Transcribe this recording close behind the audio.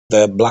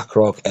The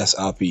BlackRock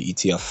Xrp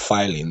Etf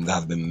filing that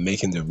have been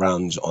making the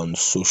rounds on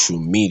social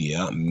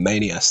media,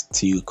 many are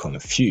still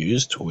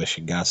confused with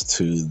regards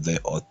to the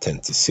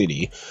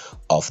authenticity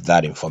of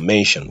that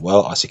information.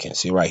 Well, as you can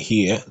see right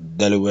here,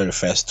 Delaware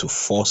refers to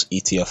false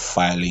ETF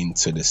filing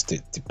to the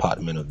State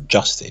Department of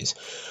Justice.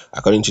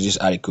 According to this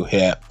article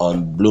here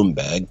on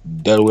Bloomberg,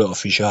 Delaware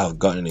officials have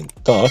gotten in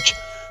touch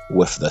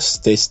with the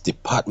State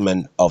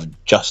Department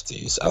of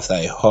Justice after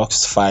a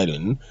hoax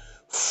filing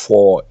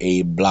for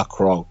a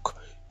BlackRock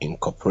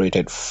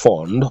Incorporated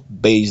fund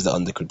based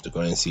on the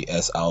cryptocurrency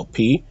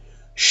Xrp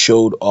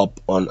showed up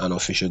on an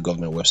official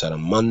government website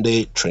on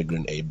Monday,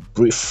 triggering a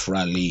brief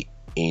rally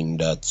in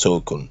the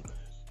token.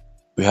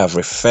 We have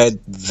referred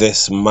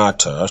this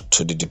matter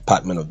to the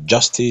Department of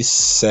Justice,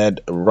 said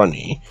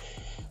Ronnie,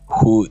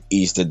 who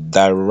is the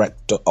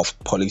Director of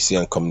Policy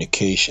and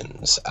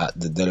Communications at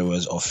the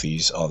Delaware's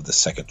Office of the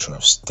Secretary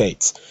of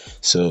State.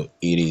 So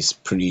it is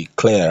pretty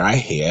clear right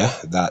here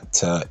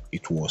that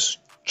it was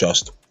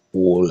just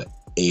all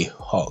a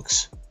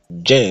hoax.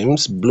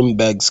 James,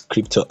 Bloomberg's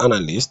crypto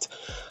analyst,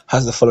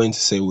 has the following to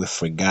say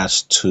with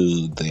regards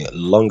to the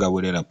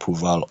long-awaited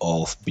approval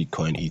of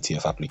Bitcoin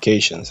ETF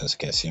applications. As you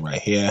can see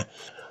right here,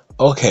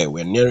 okay,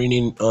 we're nearing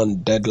in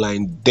on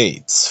deadline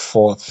dates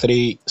for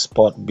 3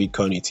 spot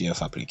Bitcoin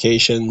ETF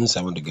applications.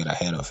 I want to get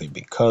ahead of it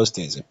because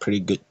there's a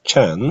pretty good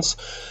chance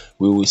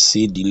we will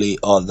see delay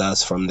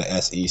orders from the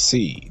SEC.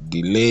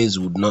 Delays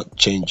would not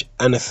change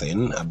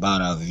anything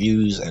about our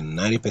views, and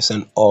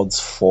 90% odds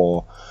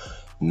for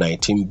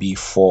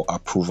 19B4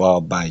 approval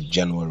by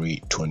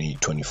January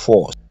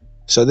 2024.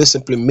 So this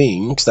simply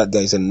means that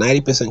there is a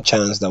 90%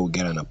 chance that we'll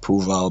get an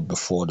approval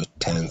before the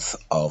 10th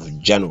of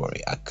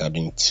January,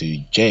 according to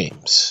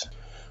James.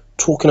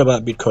 Talking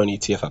about Bitcoin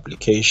ETF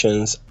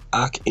applications,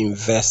 ARK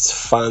Invest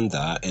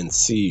founder and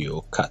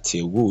CEO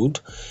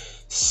Cathie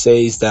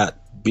says that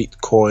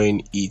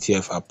Bitcoin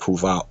ETF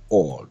approval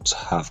odds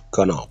have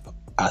gone up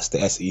as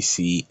the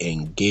SEC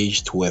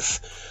engaged with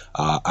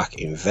ARK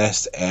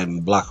Invest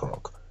and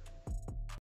BlackRock.